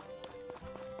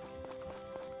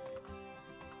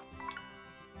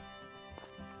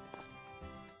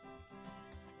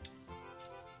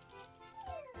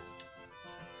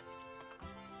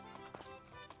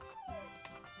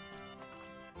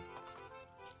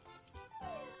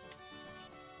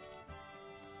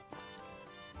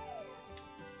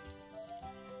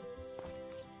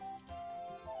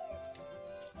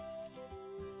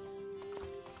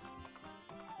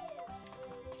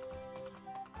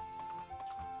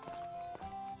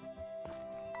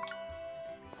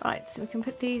 Right, so we can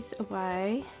put these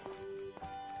away.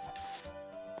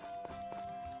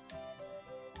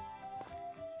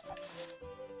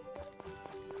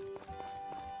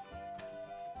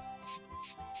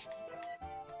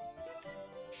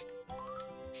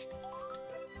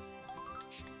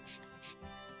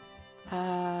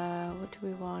 What do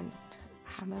we want?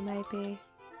 Hammer maybe?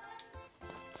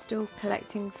 Still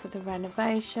collecting for the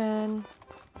renovation.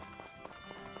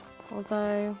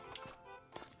 Although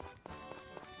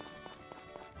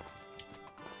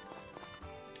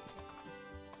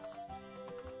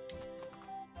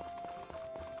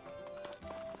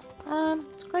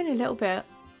it's grown a little bit.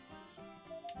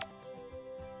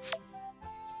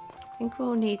 I think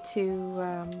we'll need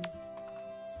to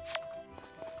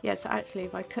yeah, so actually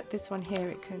if I cut this one here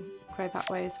it can grow that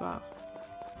way as well.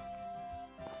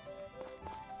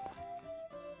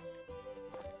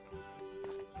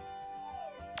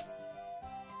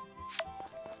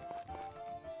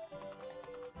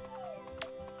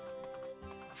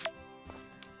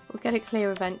 We'll get it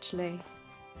clear eventually.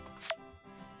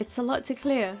 It's a lot to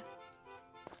clear.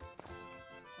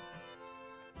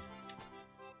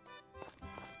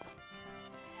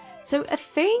 So I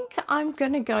think I'm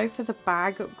gonna go for the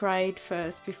bag upgrade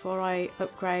first before I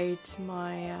upgrade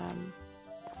my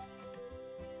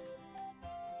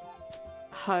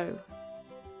hoe.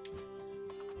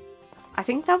 I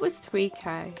think that was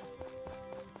 3k.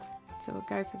 So we'll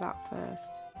go for that first.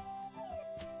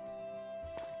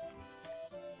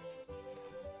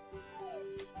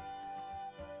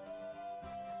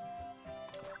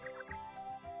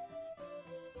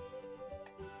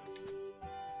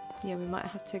 Yeah, we might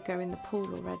have to go in the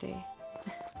pool already.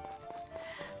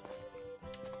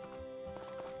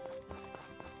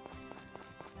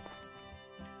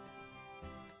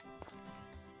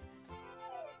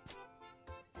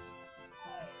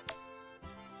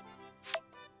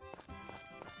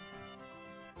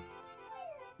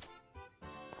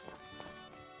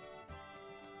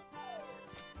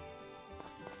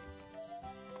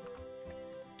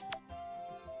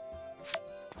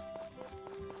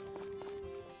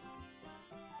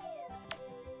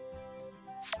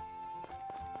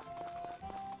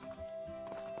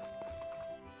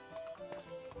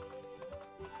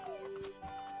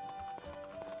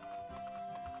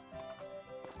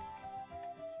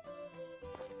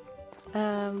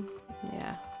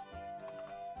 Yeah.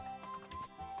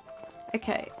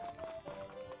 Okay.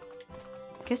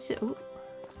 Guess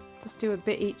just do a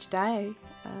bit each day.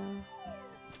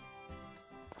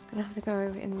 Gonna have to go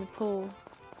in the pool.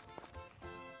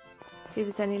 See if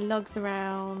there's any logs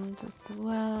around as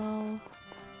well.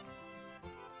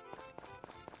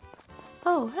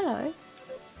 Oh, hello.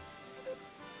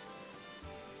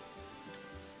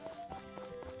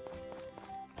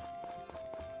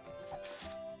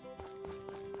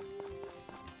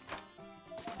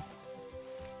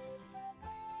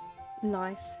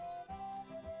 Nice.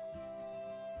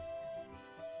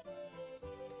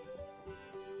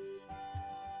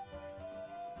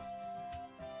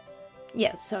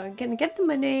 Yeah, so I'm gonna get the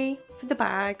money for the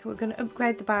bag. We're gonna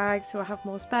upgrade the bag so I have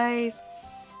more space.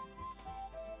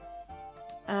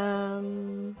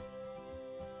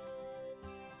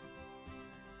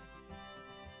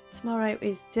 Tomorrow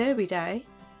is Derby Day.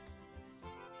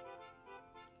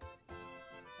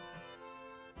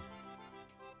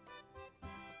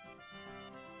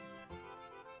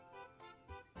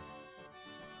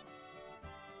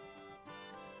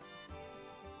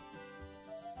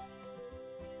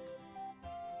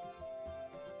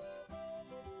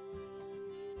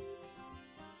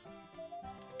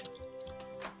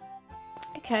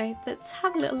 Okay, let's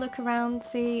have a little look around,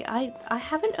 see. I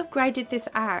haven't upgraded this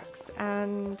axe,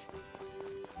 and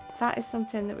that is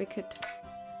something that we could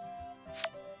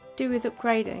do with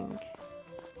upgrading.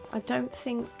 I don't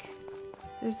think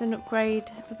there's an upgrade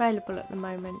available at the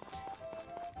moment.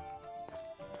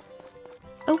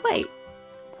 Oh wait,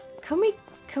 can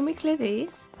we clear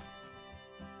these?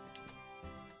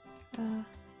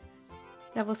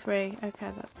 Level 3,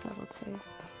 okay, that's level 2.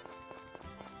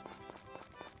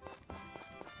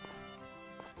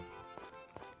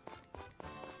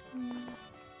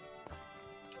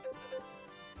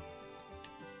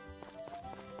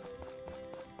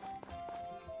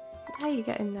 How you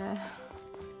get in there?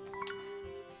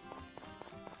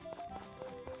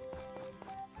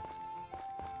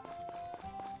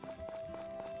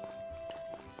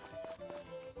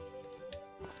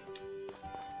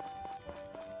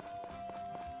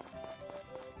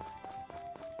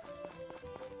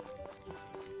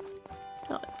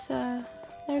 It's not,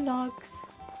 no logs.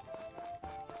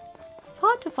 It's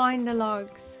hard to find the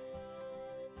logs.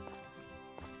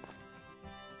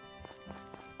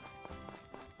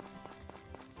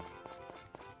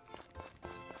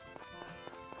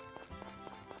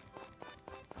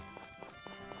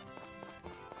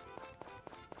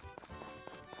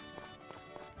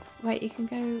 Wait, you can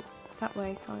go that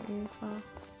way, can't you, as well?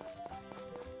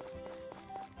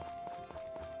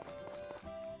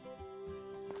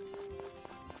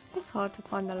 It's hard to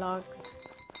find the logs.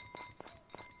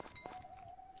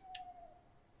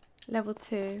 Level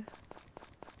 2.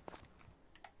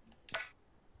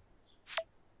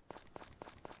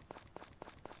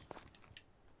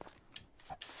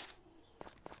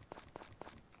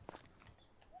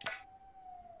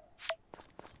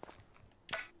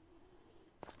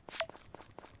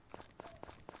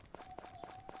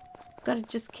 Gotta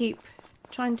just keep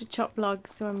trying to chop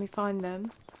logs when we find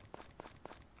them.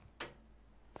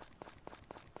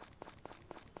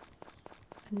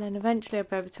 And then eventually I'll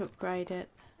be able to upgrade it.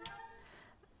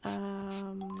 Put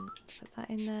that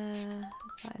in there,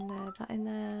 that in there, that in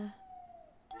there.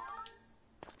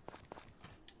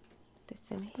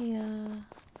 This in here.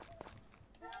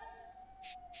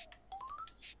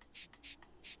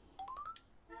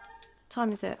 What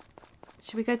time is it?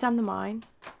 Should we go down the mine?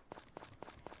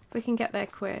 We can get there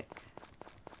quick.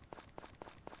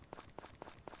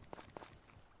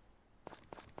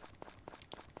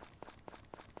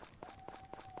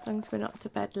 As long as we're not to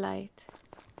bed late.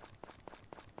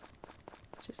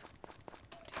 Just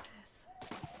do this.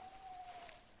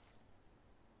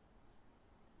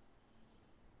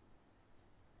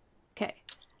 Okay,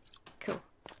 cool.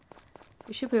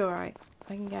 We should be alright.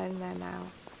 I can go in there now.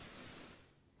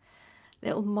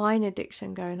 Little mine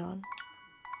addiction going on.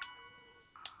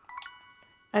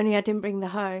 Only I didn't bring the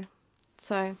hoe,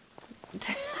 so...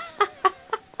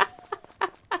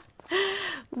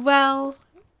 Well,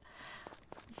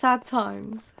 sad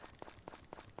times.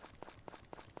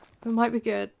 It might be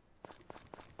good.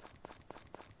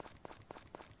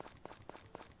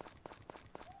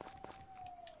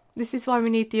 This is why we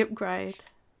need the upgrade.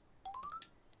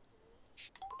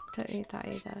 Don't need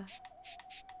that either.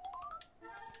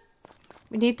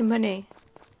 We need the money.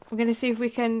 We're going to see if we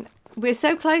can... We're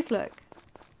so close, look.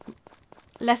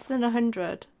 Less than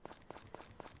 100.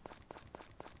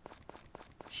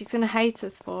 She's going to hate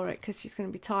us for it because she's going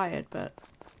to be tired, but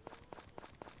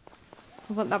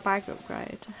I want that bag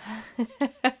upgrade.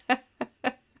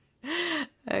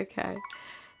 Okay.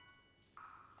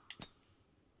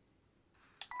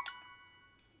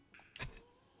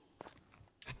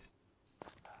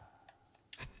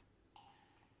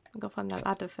 I'll go find that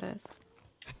ladder first.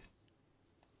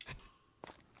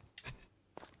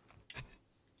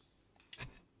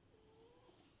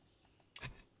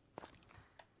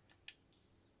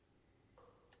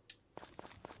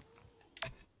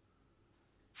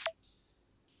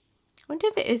 I wonder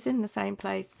if it is in the same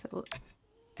place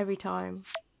every time.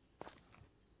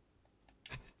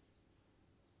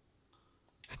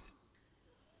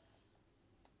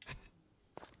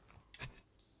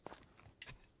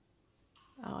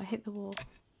 Oh, I hit the wall.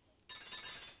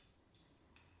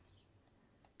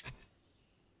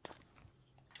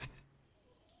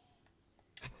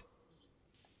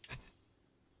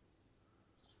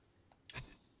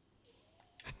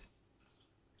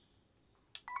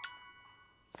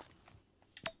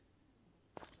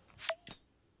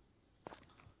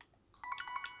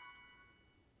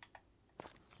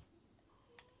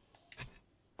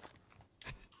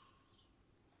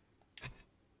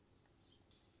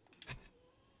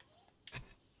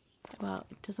 Well,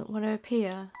 it doesn't want to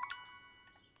appear.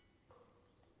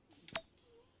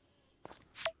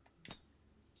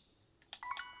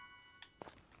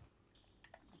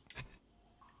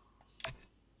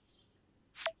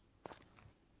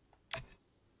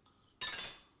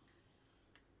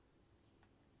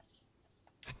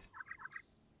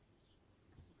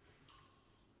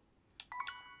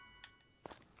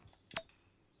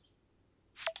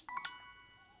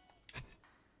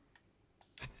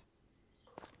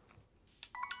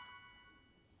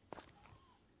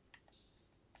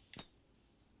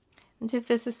 And if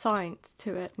there's a science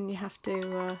to it and you have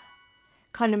to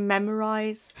kind of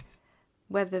memorize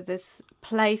whether there's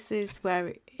places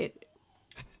where it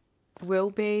will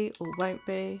be or won't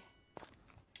be.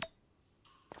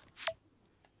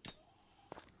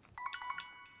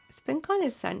 It's been kind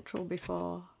of central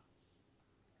before.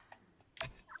 I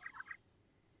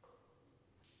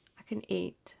can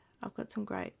eat. I've got some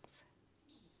grapes.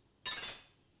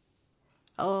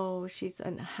 Oh, she's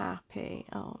unhappy.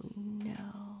 Oh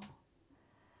no.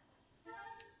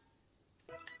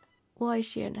 Why is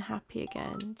she unhappy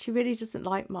again? She really doesn't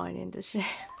like mining, does she?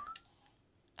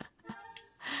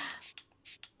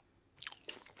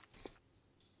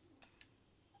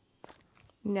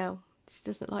 No, she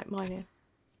doesn't like mining.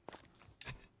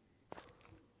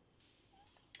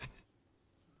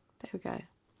 There we go.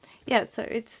 Yeah, so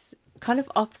it's kind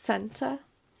of off-center.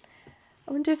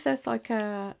 I wonder if there's like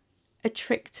a a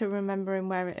trick to remembering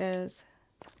where it is.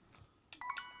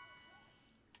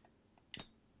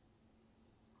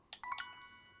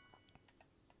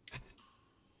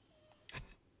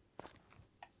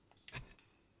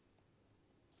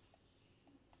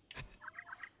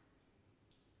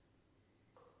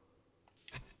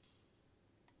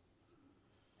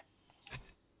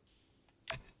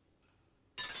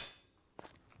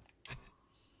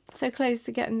 So close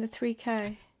to getting the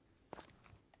 3K.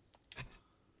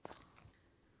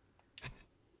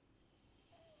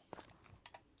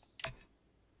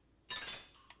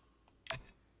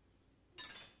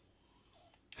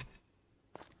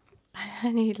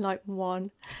 I need like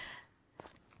one.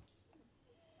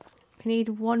 I need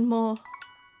one more.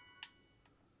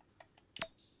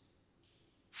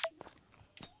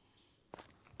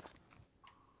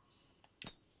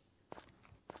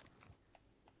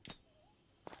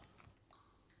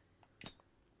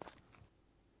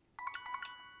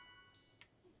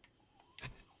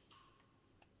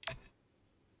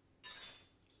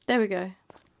 There we go.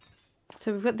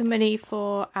 So we've got the money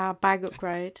for our bag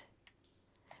upgrade.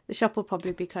 The shop will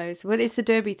probably be closed. Well, it's the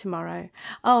derby tomorrow.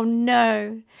 Oh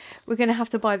no, we're going to have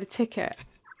to buy the ticket.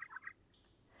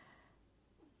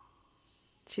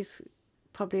 She's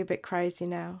probably a bit crazy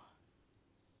now.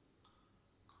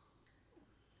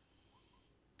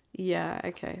 Yeah,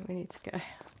 okay, we need to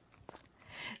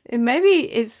go.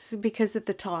 Maybe it's because of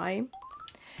the time.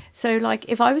 So like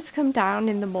if I was to come down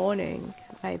in the morning,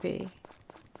 maybe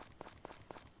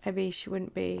she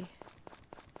wouldn't be.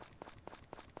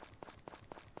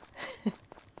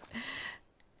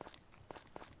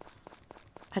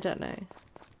 I don't know.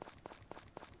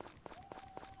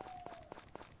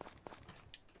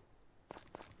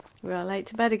 We're late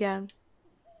to bed again.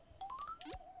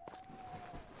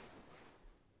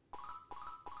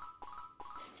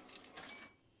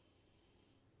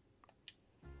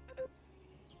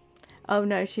 Oh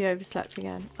no, she overslept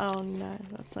again. Oh no,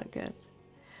 that's not good.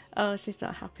 Oh, she's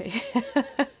not happy.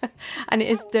 And it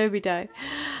is Derby Day.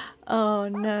 Oh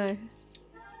no.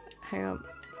 Hang on.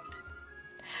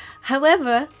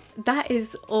 However, that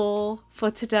is all for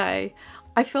today.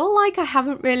 I feel like I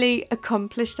haven't really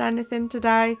accomplished anything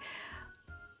today.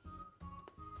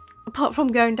 Apart from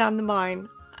going down the mine.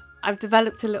 I've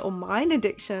developed a little mine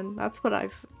addiction. That's what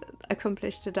I've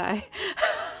accomplished today.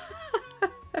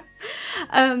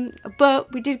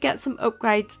 But we did get some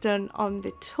upgrades done on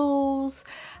the tools.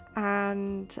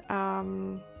 And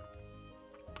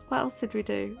what else did we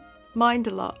do? Mined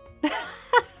a lot.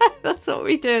 That's what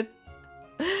we did.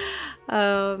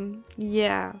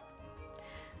 Yeah.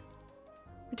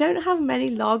 We don't have many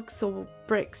logs or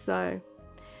bricks though.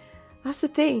 That's the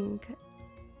thing.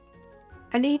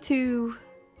 I need to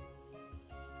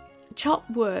chop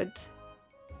wood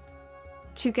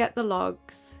to get the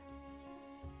logs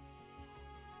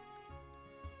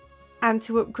and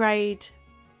to upgrade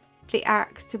the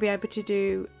axe to be able to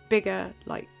do bigger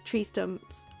like tree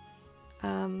stumps.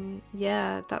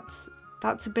 Yeah, that's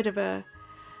a bit of a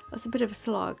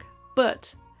slog,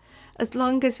 but as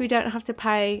long as we don't have to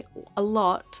pay a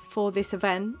lot for this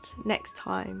event next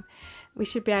time, we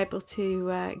should be able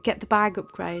to get the bag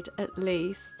upgrade at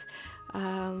least.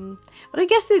 But I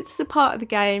guess it's the part of the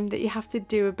game that you have to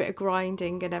do a bit of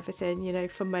grinding and everything, you know,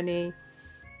 for money.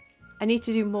 I need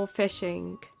to do more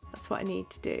fishing. That's what I need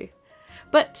to do.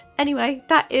 But anyway,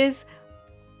 that is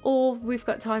all we've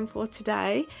got time for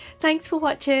today. Thanks for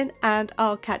watching, and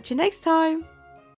I'll catch you next time.